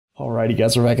Alrighty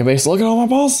guys, we're back at base. Look at all my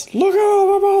balls! Look at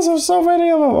all my balls! There's so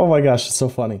many of them! Oh my gosh, it's so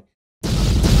funny.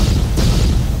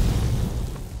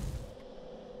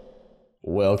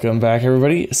 Welcome back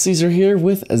everybody, Caesar here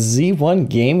with Z1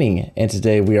 Gaming, and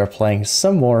today we are playing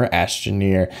some more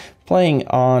Astroneer, playing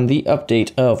on the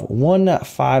update of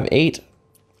 1.58,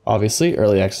 obviously,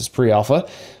 early access pre-alpha.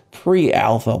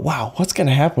 Pre-alpha, wow, what's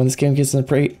gonna happen when this game gets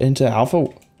into alpha?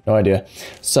 No idea.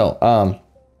 So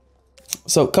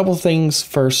a couple of things.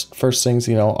 First things,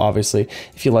 you know, obviously,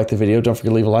 if you like the video, don't forget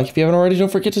to leave a like. If you haven't already,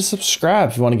 don't forget to subscribe.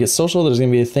 If you want to get social, there's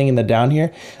going to be a thing in the down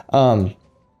here. A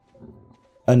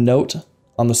note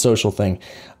on the social thing.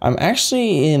 I'm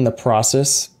actually in the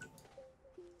process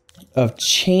of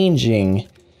changing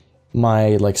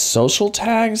my like social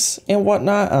tags and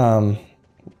whatnot.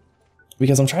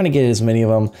 Because I'm trying to get as many of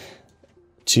them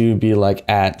to be like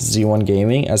at Z1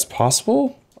 Gaming as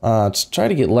possible. To try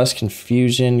to get less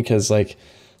confusion, because like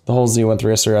the whole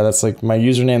Z13SR, that's like my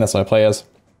username, that's what I play as.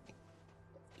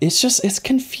 It's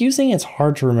confusing, it's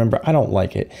hard to remember, I don't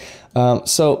like it.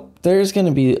 So there's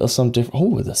gonna be some different,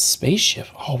 oh, the spaceship,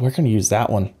 oh, we're gonna use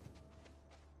that one.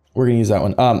 We're gonna use that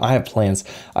one. I have plans,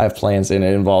 and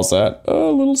it involves that. A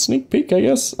little sneak peek, I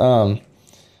guess.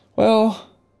 Well,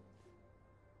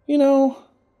 you know,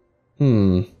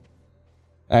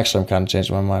 actually, I'm kind of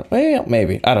changing my mind. Well,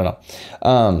 maybe. I don't know.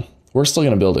 We're still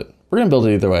going to build it. We're going to build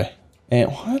it either way. And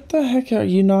what the heck are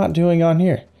you not doing on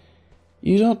here?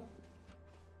 You don't...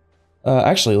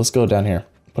 actually, let's go down here.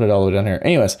 Put it all the way down here.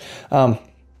 Anyways, I'm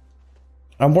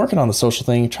working on the social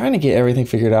thing, trying to get everything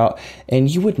figured out. And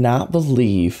you would not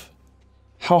believe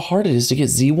how hard it is to get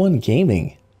Z1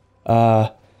 Gaming.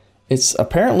 It's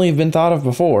apparently been thought of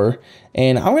before,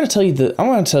 and I'm going to tell you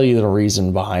the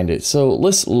reason behind it. So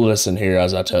listen here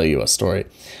as I tell you a story.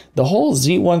 The whole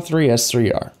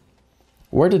Z13S3R.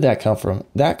 Where did that come from?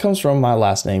 That comes from my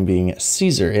last name being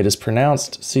Caesar. It is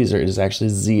pronounced Caesar. It is actually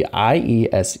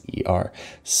Z-I-E-S-E-R.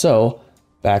 So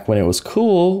back when it was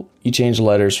cool, you changed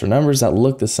letters for numbers that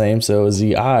look the same. So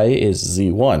Z-I is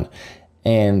Z1,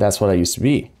 and that's what I used to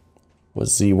be.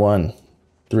 Was Z1.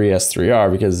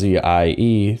 3S3R because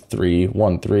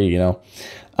ZIE313, you know.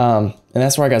 And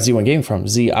that's where I got Z1 Gaming from,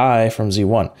 ZI from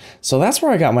Z1. So that's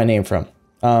where I got my name from.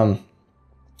 I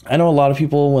know a lot of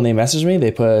people, when they message me,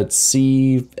 they put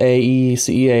CAE,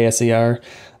 CEASER.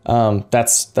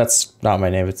 That's not my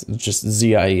name, it's just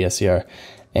ZIESER.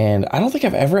 And I don't think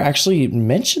I've ever actually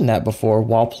mentioned that before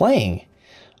while playing.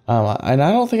 And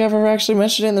I don't think I've ever actually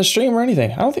mentioned it in the stream or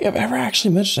anything. I don't think I've ever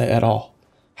actually mentioned it at all.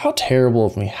 How terrible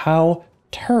of me. How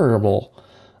terrible.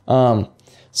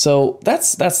 So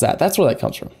that's where that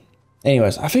comes from.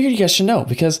 Anyways, I figured you guys should know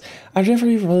because I've never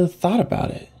even really thought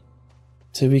about it,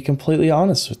 to be completely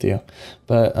honest with you.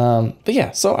 But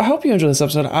yeah, so I hope you enjoy this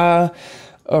episode.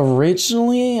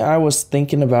 Originally I was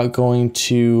thinking about going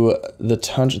to the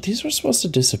tundra. These were supposed to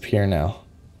disappear now.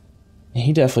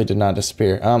 He definitely did not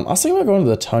disappear. I was thinking about going to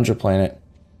the tundra planet,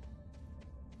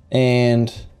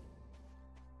 and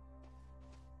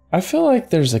I feel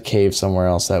like there's a cave somewhere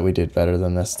else that we did better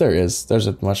than this. There's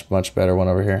a much better one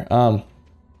over here. I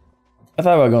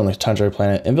thought about going to the Tundra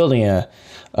planet and building a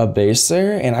base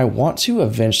there, and I want to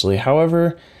eventually.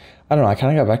 However, I don't know, I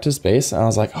kind of got back to this base, and I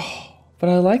was like, oh, but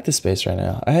I like this base right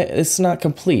now. It's not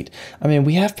complete. I mean,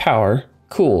 we have power.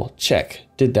 Cool, check,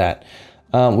 did that.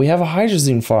 We have a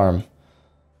hydrogen farm,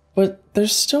 but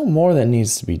there's still more that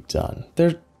needs to be done.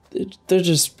 There's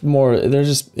just more,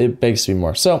 it begs to be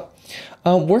more. So,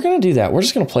 we're going to do that. We're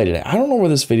just going to play today. I don't know where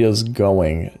this video is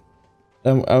going.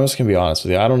 I'm just going to be honest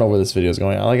with you. I don't know where this video is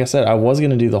going. Like I said, I was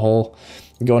going to do the whole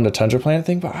going to Tundra planet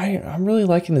thing, but I'm really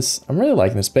liking this. I'm really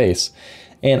liking this base,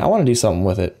 and I want to do something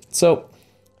with it. So,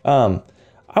 I'm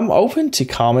open to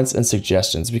comments and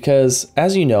suggestions because,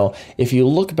 as you know, if you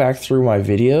look back through my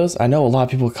videos, I know a lot of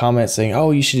people comment saying, oh,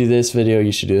 you should do this video,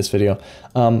 you should do this video.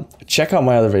 Check out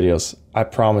my other videos. I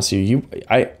promise you,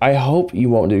 I hope you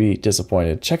won't be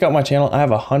disappointed. Check out my channel. I have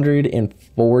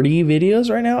 140 videos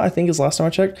right now. I think is last time I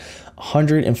checked,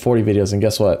 140 videos. And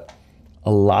guess what?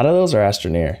 A lot of those are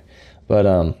Astroneer.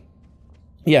 But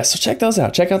yeah, so check those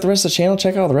out. Check out the rest of the channel.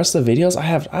 Check out the rest of the videos. I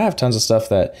have tons of stuff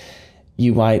that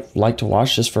you might like to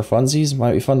watch just for funsies.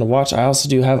 Might be fun to watch. I also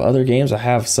do have other games. I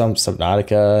have some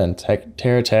Subnautica and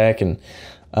Terra Tech and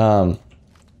God,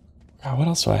 what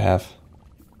else do I have?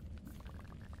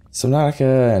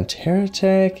 Subnautica and Terra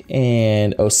Tech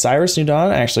and Osiris New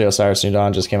Dawn. Actually, Osiris New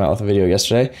Dawn just came out with a video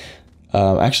yesterday.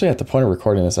 Actually, at the point of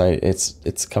recording this,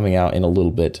 it's coming out in a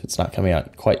little bit. It's not coming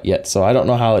out quite yet, so I don't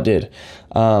know how it did.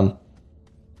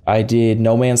 I did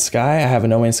No Man's Sky. I have a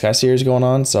No Man's Sky series going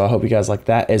on, so I hope you guys like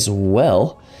that as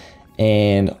well.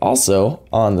 And also,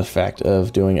 on the fact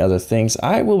of doing other things,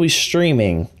 I will be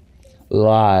streaming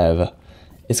live.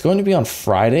 It's going to be on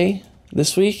Friday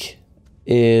this week.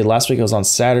 Last week it was on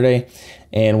Saturday,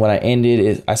 and when I ended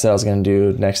it, I said I was going to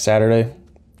do next Saturday.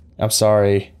 I'm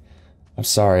sorry,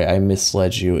 I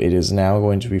misled you. It is now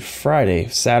going to be Friday.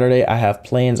 Saturday, I have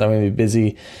plans. I'm going to be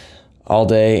busy all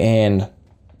day, and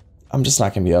I'm just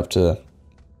not going to be up to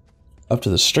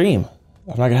the stream.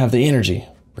 I'm not going to have the energy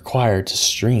required to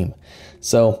stream.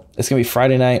 So it's going to be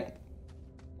Friday night,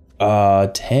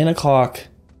 10 o'clock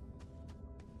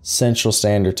Central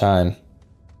Standard Time,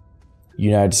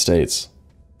 United States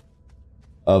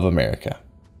of America.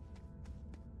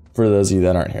 For those of you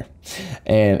that aren't here.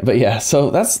 But yeah,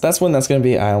 so that's when that's going to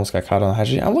be. I almost got caught on the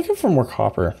hydrogen. I'm looking for more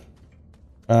copper.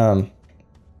 Well,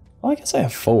 I guess I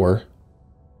have 4. I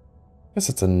guess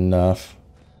that's enough.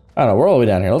 I don't know. We're all the way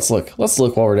down here. Let's look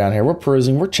while we're down here. We're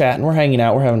perusing. We're chatting. We're hanging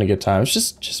out. We're having a good time.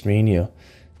 It's just me and you.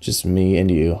 Just me and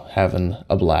you having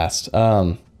a blast.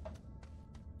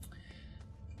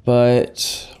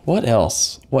 But what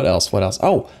else?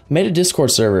 Oh, made a Discord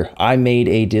server. I made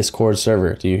a Discord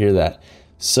server. Do you hear that?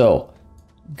 So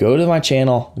go to my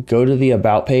channel, go to the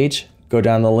About page, go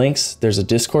down the links. There's a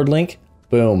Discord link.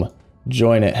 Boom.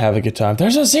 Join it. Have a good time.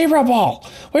 There's a zebra ball.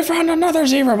 We found another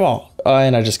zebra ball.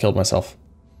 And I just killed myself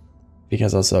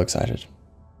because I was so excited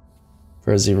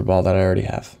for a zebra ball that I already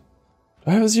have.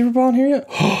 Do I have a zebra ball in here yet?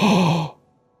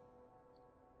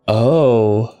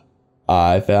 Oh,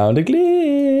 I found a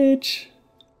glitch.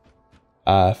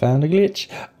 I found a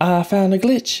glitch.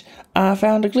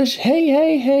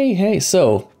 Hey.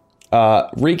 So,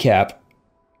 recap.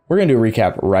 We're going to do a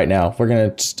recap right now.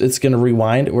 It's going to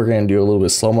rewind. We're going to do a little bit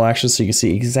of slow-mo action so you can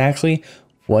see exactly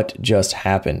what just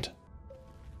happened.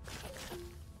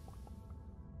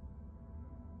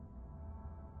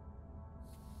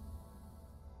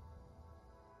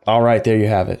 All right, there you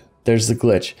have it. There's the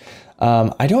glitch.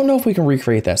 I don't know if we can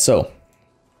recreate that. So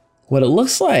what it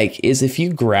looks like is if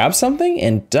you grab something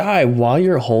and die while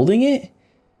you're holding it,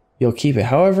 you'll keep it.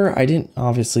 However, I didn't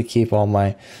obviously keep all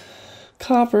my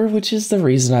copper, which is the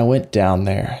reason I went down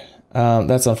there.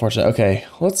 That's unfortunate. Okay,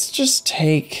 let's just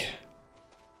take...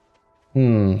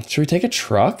 should we take a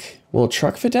truck? Will a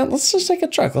truck fit down? Let's just take a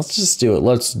truck. Let's just do it.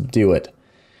 Let's do it.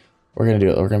 We're going to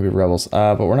do it. We're going to be rebels.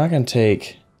 But we're not going to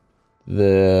take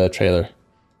the trailer.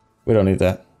 We don't need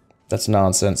that. That's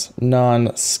nonsense.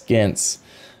 Nonsense.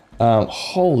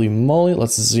 Holy moly.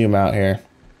 Let's zoom out here.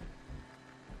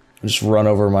 Just run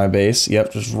over my base.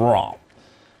 Yep, just run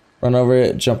over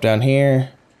it. Jump down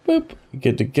here. Boop.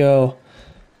 Good to go.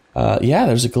 Yeah,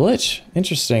 there's a glitch.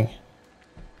 Interesting.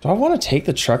 Do I want to take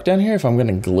the truck down here if I'm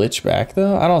going to glitch back,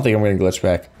 though? I don't think I'm going to glitch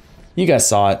back. You guys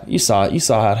saw it. You saw it. You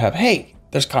saw how it happened. Hey,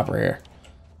 there's copper here.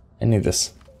 I knew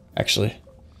this, actually.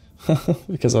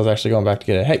 Because I was actually going back to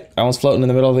get it. Hey, I was floating in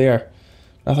the middle of the air.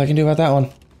 Nothing I can do about that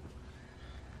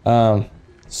one.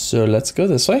 So let's go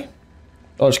this way.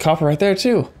 Oh, there's copper right there,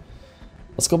 too.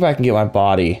 Let's go back and get my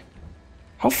body.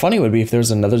 How funny it would be if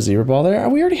there's another zebra ball there.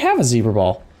 We already have a zebra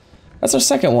ball. That's our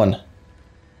second one.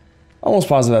 Almost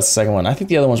positive that's the second one. I think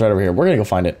the other one's right over here. We're going to go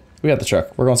find it. We got the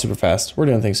truck. We're going super fast. We're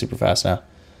doing things super fast now.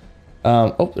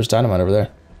 Oh, there's dynamite over there.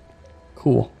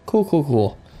 Cool.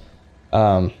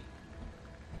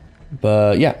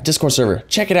 But yeah, Discord server.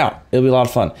 Check it out. It'll be a lot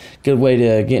of fun. Good way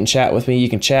to get in chat with me. You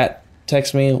can chat,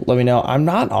 text me, let me know. I'm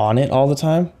not on it all the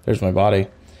time. There's my body.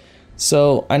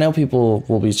 So I know people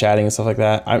will be chatting and stuff like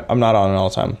that. I'm not on it all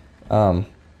the time. I'm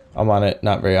on it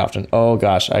not very often. Oh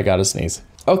gosh, I gotta sneeze.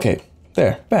 Okay,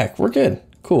 there, back. We're good.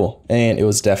 Cool. And it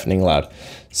was deafening loud.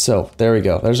 So there we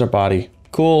go. There's our body.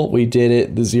 Cool, we did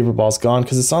it. The zebra ball's gone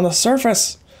because it's on the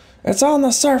surface. It's on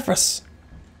the surface.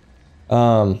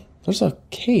 There's a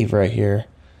cave right here.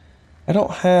 I don't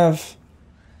have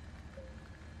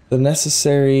the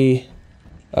necessary...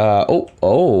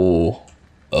 Oh.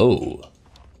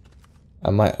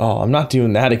 I'm not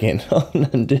doing that again.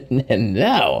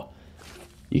 No.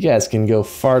 You guys can go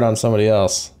fart on somebody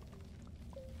else.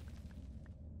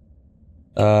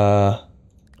 1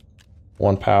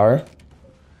 power.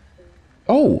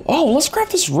 Oh, let's grab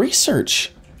this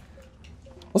research.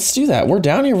 Let's do that. We're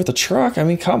down here with the truck. I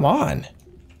mean, come on.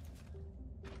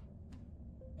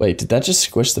 Wait, did that just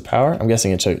squish the power? I'm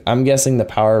guessing the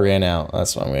power ran out.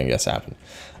 That's what I'm gonna guess happened.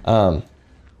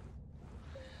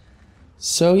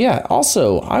 So yeah,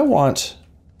 also I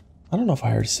don't know if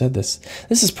I already said this.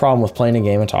 This is a problem with playing a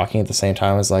game and talking at the same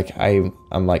time. Is like I'm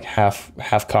like half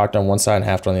cocked on one side and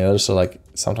half on the other. So like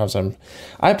sometimes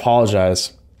I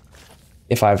apologize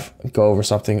if I've go over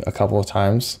something a couple of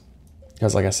times,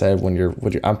 because like I said, when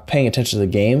I'm paying attention to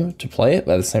the game to play it,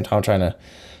 but at the same time I'm trying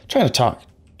to talk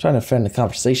trying to defend the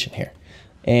conversation here.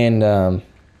 And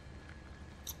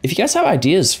if you guys have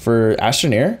ideas for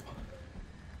Astroneer,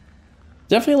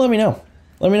 definitely let me know.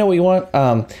 Let me know what you want.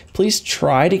 Please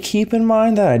try to keep in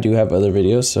mind that I do have other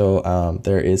videos. So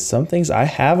there is some things I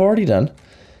have already done,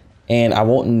 and I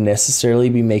won't necessarily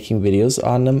be making videos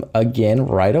on them again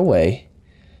right away.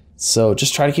 So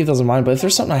just try to keep those in mind. But if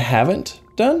there's something I haven't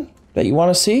done that you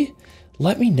want to see,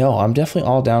 let me know. I'm definitely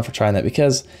all down for trying that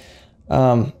because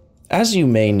as you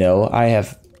may know, I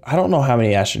don't know how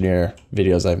many Astroneer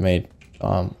videos I've made.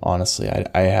 Honestly,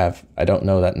 I don't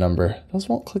know that number. Those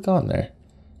won't click on there.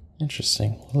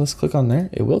 Interesting. Well, let's click on there.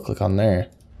 It will click on there.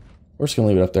 We're just gonna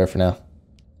leave it up there for now.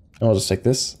 And we'll just take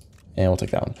this and we'll take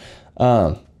that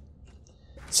one.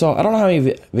 So I don't know how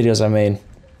many videos I made.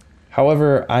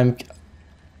 However, I'm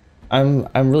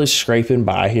really scraping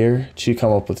by here to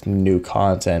come up with new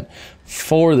content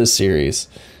for the series.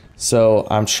 So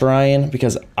I'm trying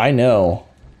because I know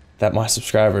that my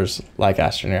subscribers like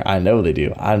Astroneer. I know they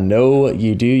do. I know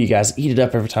you do. You guys eat it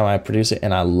up every time I produce it,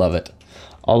 and I love it.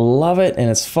 I love it, and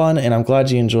it's fun, and I'm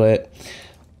glad you enjoy it.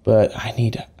 But I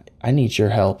need your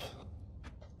help.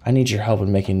 I need your help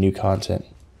in making new content.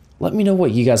 Let me know what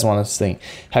you guys want us to think.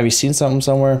 Have you seen something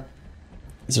somewhere?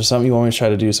 Is there something you want me to try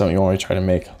to do? Something you want me to try to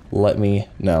make? Let me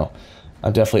know.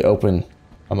 I'm definitely open.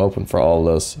 I'm open for all of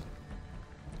those.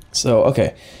 So,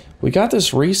 okay. We got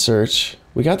this research.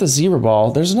 We got the zebra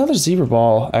ball. There's another zebra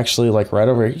ball actually like right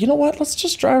over here. You know what? Let's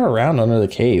just drive around under the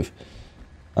cave.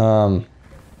 I've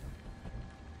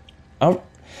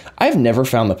never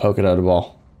found the polka dotted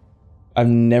ball. Have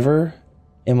I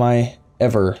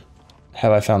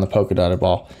found the polka dotted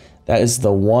ball. That is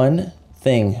the one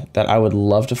thing that I would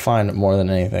love to find more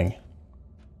than anything.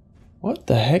 What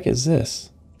the heck is this?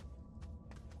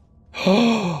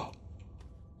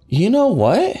 You know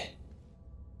what?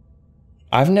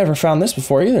 I've never found this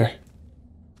before either.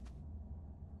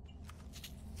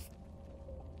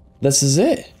 This is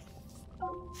it.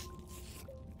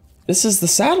 This is the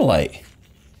satellite.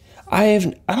 I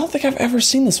don't think I've ever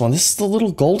seen this one. This is the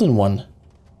little golden one.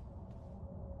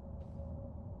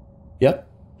 Yep.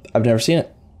 I've never seen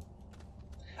it.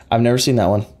 I've never seen that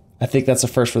one. I think that's a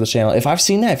first for the channel. If I've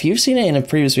seen that, if you've seen it in a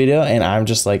previous video and I'm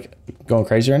just like going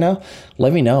crazy right now,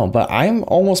 let me know. But I'm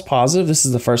almost positive this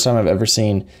is the first time I've ever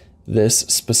seen this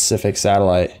specific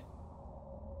satellite.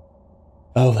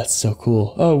 Oh, that's so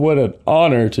cool. Oh, what an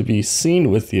honor to be seen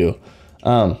with you.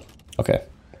 Okay,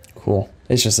 cool.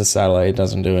 It's just a satellite. It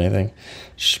doesn't do anything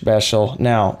special.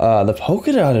 Now, the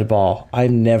polka dotted ball.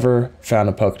 I've never found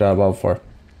a polka dotted ball before.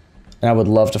 And I would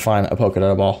love to find a polka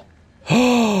dotted ball.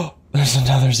 Oh, there's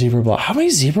another zebra ball. How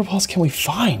many zebra balls can we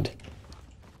find?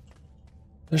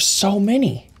 There's so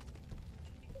many.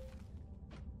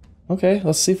 Okay,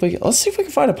 let's see if we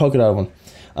can find a polka dotted one.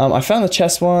 I found the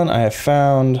chest one. I have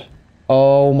found.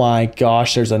 Oh my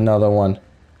gosh, there's another one.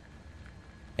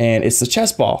 And it's the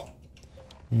chest ball.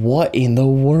 What in the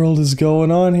world is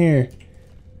going on here?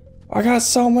 I got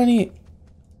so many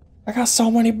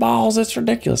balls, it's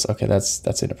ridiculous. Okay,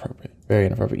 that's inappropriate. Very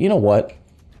inappropriate. You know what?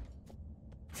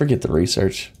 Forget the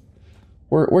research.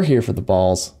 We're here for the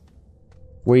balls.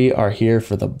 We are here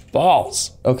for the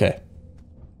balls. Okay.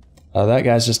 That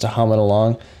guy's just humming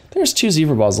along. There's two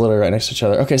zebra balls literally right next to each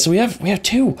other. Okay, so we have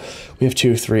two. We have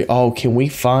 2 of 3. Oh, can we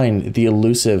find the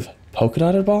elusive polka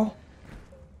dotted ball?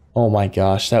 Oh my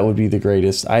gosh, that would be the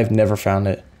greatest. I've never found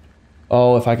it.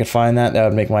 Oh, if I could find that, that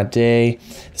would make my day.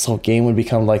 This whole game would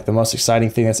become like the most exciting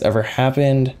thing that's ever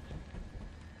happened.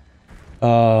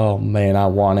 Oh man, I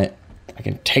want it. I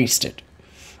can taste it.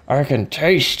 I can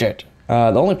taste it. The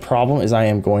only problem is I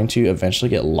am going to eventually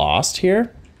get lost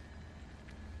here.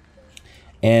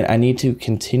 And I need to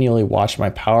continually watch my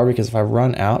power because if I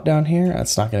run out down here,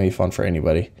 that's not going to be fun for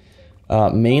anybody.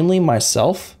 Mainly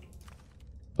myself.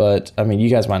 But, I mean, you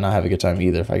guys might not have a good time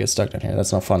either if I get stuck down here.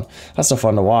 That's not fun. That's not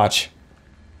fun to watch.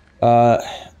 I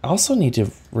also need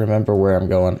to remember where I'm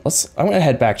going. I'm going to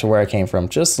head back to where I came from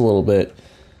just a little bit.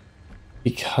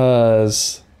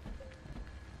 Because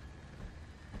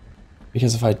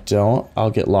if I don't,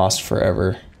 I'll get lost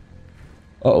forever.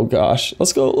 Oh gosh.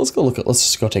 Let's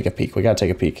just go take a peek. We gotta take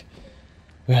a peek.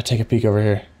 We gotta take a peek over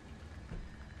here.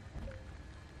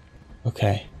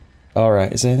 Okay.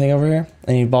 Alright, is there anything over here?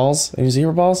 Any balls? Any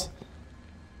zebra balls?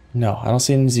 No, I don't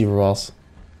see any zebra balls.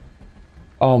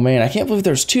 Oh man, I can't believe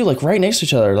there's two like right next to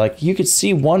each other. Like you could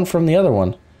see one from the other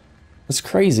one. That's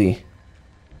crazy.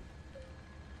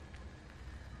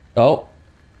 Oh.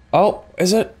 Oh,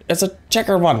 it's a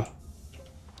checker one.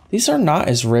 These are not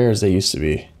as rare as they used to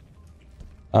be.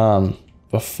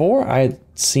 Before I had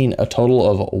seen a total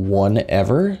of 1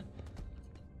 ever.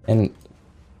 And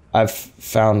I've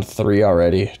found 3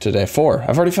 already today. 4.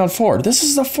 I've already found 4. This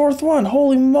is the 4th one.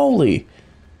 Holy moly.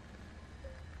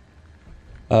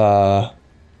 But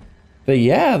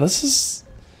yeah, it's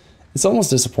almost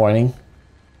disappointing.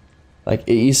 Like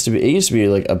it used to be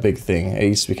like a big thing. It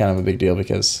used to be kind of a big deal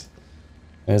because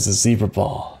it's a zebra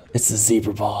ball. It's the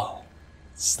zebra ball.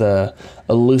 It's the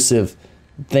elusive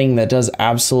thing that does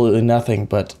absolutely nothing,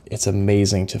 but it's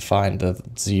amazing to find the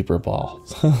zebra ball.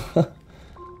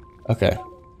 Okay.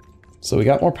 So we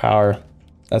got more power.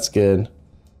 That's good.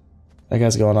 That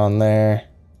guy's going on there.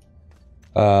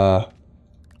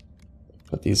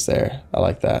 Put these there. I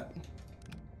like that.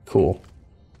 Cool.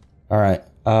 All right.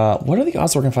 What are the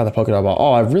odds we're gonna find the polka dot ball?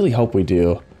 Oh, I really hope we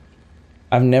do.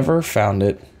 I've never found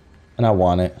it, and I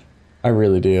want it. I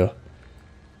really do.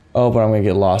 Oh, but I'm gonna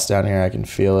get lost down here. I can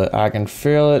feel it. I can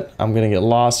feel it. I'm gonna get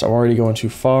lost. I'm already going too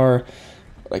far.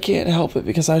 I can't help it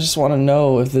because I just want to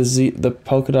know if the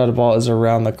polka dot ball is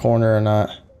around the corner or not.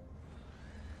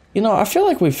 You know, I feel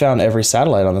like we've found every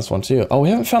satellite on this one too. Oh, we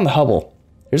haven't found the Hubble.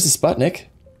 Here's the Sputnik.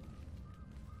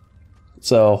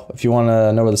 So if you want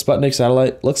to know where the Sputnik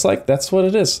satellite looks like, that's what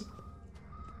it is.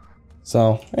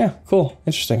 So yeah, cool.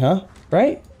 Interesting, huh?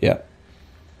 Right? Yeah.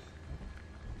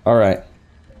 All right.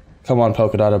 Come on,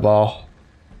 polka dot ball.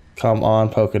 Come on,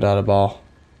 polka dot ball.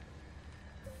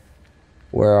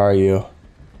 Where are you?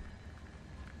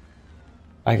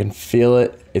 I can feel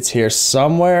it. It's here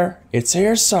somewhere. It's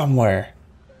here somewhere.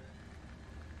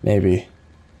 Maybe.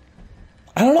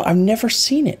 I don't know. I've never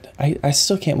seen it. I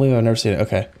still can't believe I've never seen it.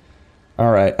 Okay. All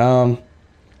right. I'm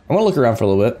gonna look around for a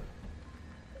little bit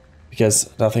because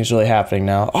nothing's really happening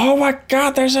now. Oh my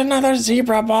God! There's another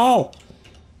zebra ball.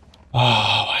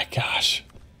 Oh my gosh,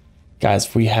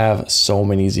 guys, we have so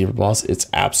many zebra balls. It's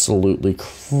absolutely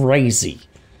crazy.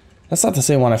 That's not the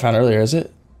same one I found earlier, is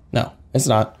it? No, it's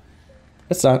not.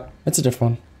 It's not. It's a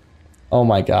different one. Oh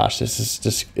my gosh, this is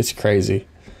just—it's crazy.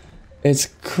 It's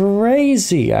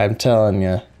crazy. I'm telling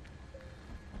you.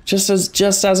 Just as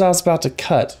I was about to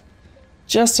cut.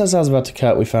 Just as I was about to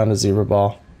cut, we found a zebra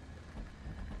ball.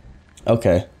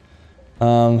 Okay.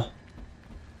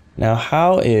 Now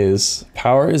power is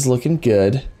looking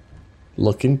good.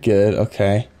 Looking good,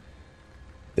 okay.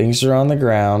 Things are on the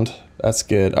ground. That's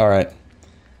good. Alright.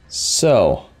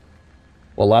 So,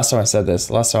 well, last time I said this,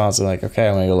 last time I was like, okay,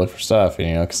 I'm gonna go look for stuff,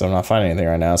 you know, because I'm not finding anything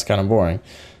right now. It's kind of boring.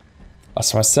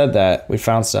 Last time I said that, we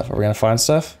found stuff. Are we gonna find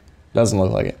stuff? Doesn't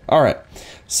look like it. Alright.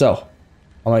 So,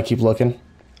 I'm gonna keep looking.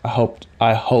 I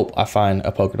hope I find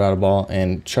a polka dot ball,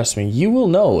 and trust me, you will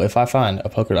know if I find a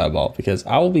polka dot ball because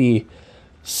I will be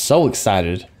so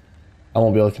excited. I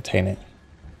won't be able to contain it.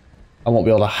 I won't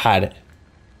be able to hide it.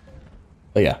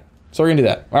 But yeah, so we're gonna do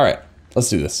that. All right,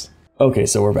 let's do this. Okay,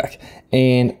 so we're back,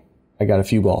 and I got a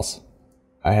few balls.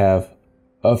 I have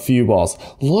a few balls.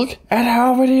 Look at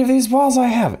how many of these balls I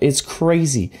have. It's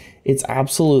crazy. It's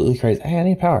absolutely crazy. Hey, I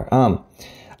need power.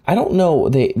 I don't know.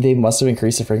 They must have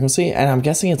increased the frequency, and I'm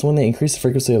guessing it's when they increase the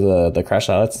frequency of the crash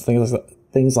highlights and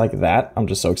things like that. I'm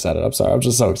just so excited. I'm sorry. I'm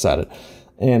just so excited.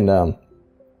 And I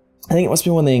think it must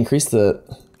be when they increase the.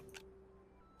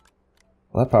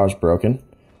 Well, that power's broken.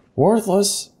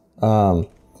 Worthless.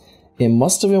 It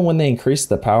must have been when they increased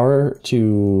the power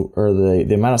to, or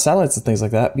the amount of satellites and things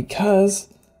like that, because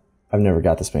I've never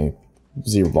got this many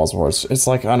zebra balls before. It's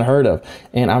like unheard of.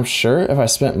 And I'm sure if I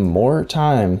spent more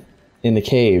time in the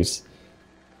caves,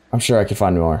 I'm sure I could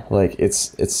find more. Like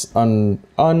it's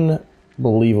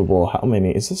unbelievable how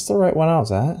many. Is this the right one I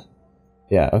was at?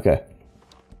 Yeah, okay.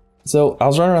 So I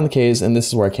was running around the caves and this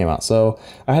is where I came out. So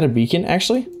I had a beacon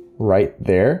actually right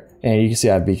there, and you can see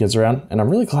I have beacons around, and I'm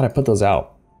really glad I put those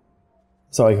out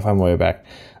so I can find my way back.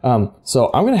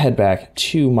 So I'm gonna head back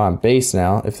to my base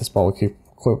now. If this ball will keep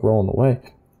rolling away,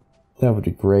 that would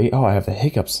be great. Oh, I have the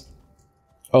hiccups.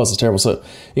 Oh, this is terrible. So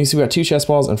you can see we got 2 chest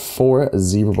balls and 4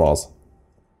 zebra balls.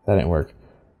 That didn't work.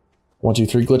 1, 2,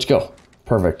 3, glitch, go.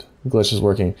 Perfect. Glitch is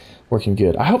working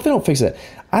good. I hope they don't fix it.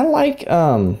 I like,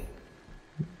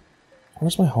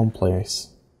 where's my home place?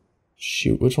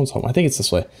 Shoot, which one's home? I think it's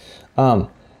this way.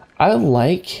 I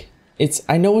like,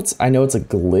 I know it's a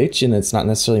glitch and it's not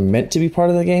necessarily meant to be part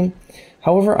of the game.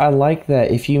 However, I like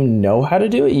that if you know how to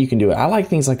do it, you can do it. I like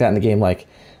things like that in the game, like,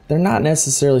 they're not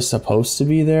necessarily supposed to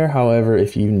be there. However,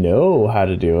 if you know how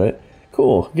to do it,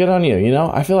 cool, good on you, you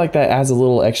know? I feel like that adds a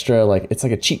little extra, like, it's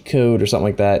like a cheat code or something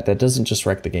like that, that doesn't just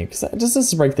wreck the game. Because does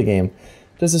this break the game?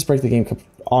 Does this break the game?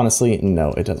 Honestly,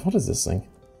 no, it doesn't. What is this thing?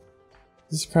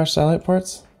 Is this crash satellite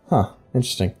parts? Huh,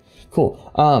 interesting. Cool.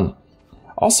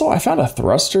 Also, I found a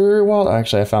thruster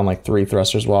actually, I found like 3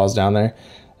 thrusters while I was down there.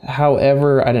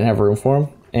 However, I didn't have room for them.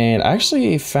 And I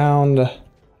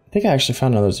think I actually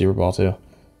found another zebra ball too.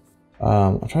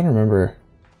 I'm trying to remember.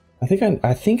 I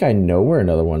think I know where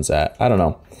another one's at. I don't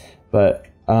know, but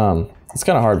it's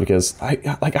kind of hard because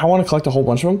I want to collect a whole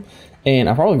bunch of them, and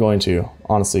I'm probably going to,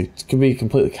 honestly. It could be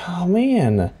completely. Oh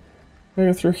man, I gotta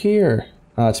go through here.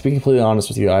 To be completely honest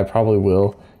with you, I probably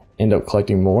will end up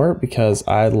collecting more because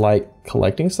I like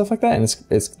collecting stuff like that, and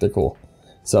they're cool.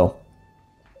 So,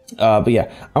 but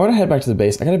yeah, I'm gonna head back to the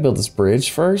base. I gotta build this bridge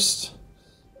first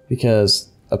because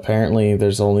apparently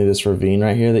there's only this ravine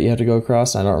right here that you have to go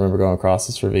across. I don't remember going across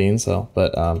this ravine, so,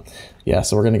 but yeah,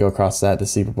 so we're gonna go across that. The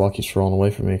zebra ball keeps rolling away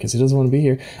from me because he doesn't want to be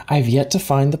here. I've yet to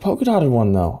find the polka dotted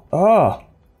one though. Oh,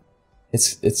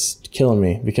 it's killing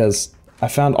me because I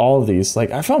found all of these.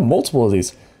 Like, I found multiple of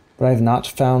these, but I have not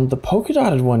found the polka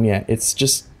dotted one yet. It's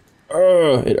just,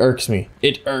 it irks me.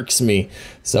 It irks me.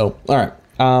 So, all right,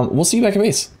 we'll see you back at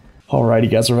base. Alrighty,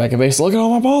 guys, we're back at base. Look at all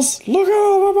my balls. Look at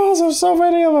all my balls. There's so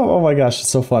many of them. Oh my gosh, it's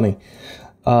so funny.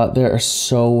 There are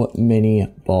so many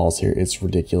balls here. It's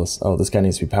ridiculous. Oh, this guy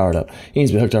needs to be powered up. He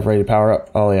needs to be hooked up, ready to power up.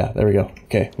 Oh yeah, there we go.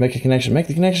 Okay, make a connection. Make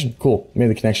the connection. Cool, made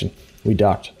the connection. We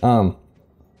docked.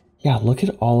 Yeah, look at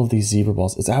all of these zebra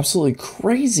balls. It's absolutely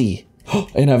crazy.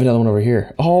 And I have another one over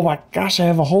here. Oh my gosh, I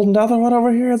have a whole another one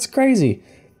over here. It's crazy.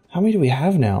 How many do we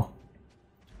have now?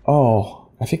 Oh,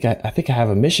 I think I have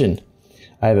a mission.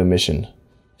 I have a mission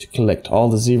to collect all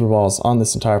the zebra balls on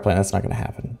this entire planet. That's not going to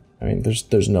happen. I mean,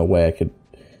 there's no way I could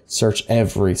search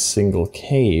every single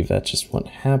cave. That just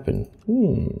wouldn't happen.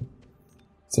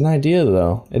 It's an idea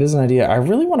though. It is an idea. I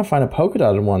really want to find a polka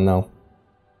dotted one though.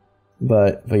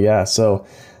 But yeah, so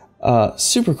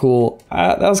super cool.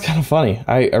 That was kind of funny.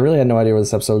 I really had no idea where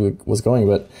this episode was going,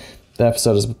 but the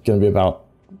episode is going to be about,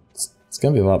 it's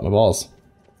going to be about my balls.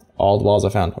 All the balls I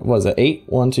found. What was it? 8?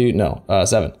 1, 2, no,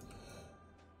 7.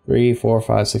 3, 4,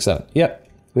 5, 6, 7. Yep,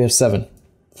 we have 7.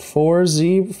 5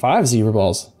 zebra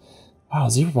balls. Wow,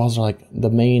 zebra balls are like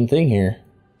the main thing here.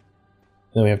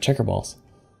 Then we have checker balls.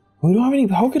 We don't have any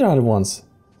polka dotted ones.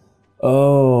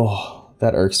 Oh,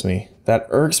 that irks me. That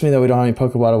irks me that we don't have any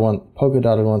polka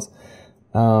dotted ones.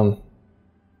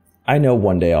 I know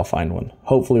one day I'll find one.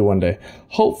 Hopefully one day.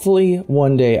 Hopefully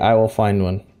one day I will find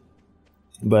one.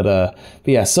 But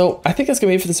yeah, so I think that's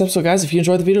gonna be it for this episode, guys. If you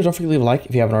enjoyed the video, don't forget to leave a like.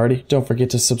 If you haven't already, don't forget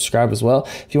to subscribe as well.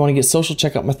 If you want to get social,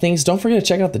 check out my things. Don't forget to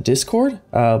check out the Discord,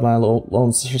 my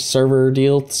little server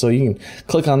deal. So you can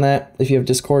click on that. If you have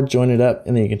Discord, join it up,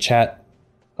 and then you can chat.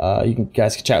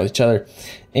 Guys can chat with each other,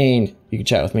 and you can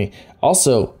chat with me.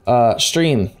 Also,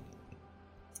 stream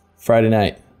Friday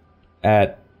night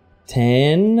at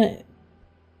 10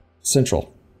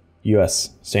 Central, U.S.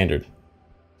 Standard.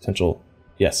 Central,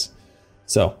 yes.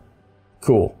 So,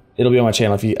 cool. It'll be on my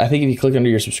channel. I think if you click under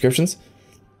your subscriptions,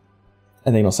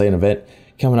 I think it'll say an event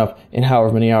coming up in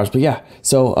however many hours. But yeah,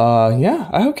 so yeah,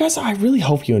 I really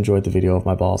hope you enjoyed the video of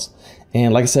my balls.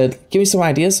 And like I said, give me some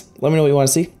ideas. Let me know what you want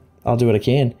to see. I'll do what I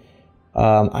can.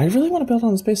 I really want to build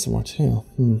on the space some more too.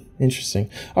 Interesting.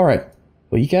 All right.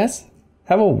 Well, you guys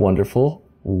have a wonderful,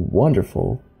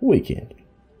 wonderful weekend.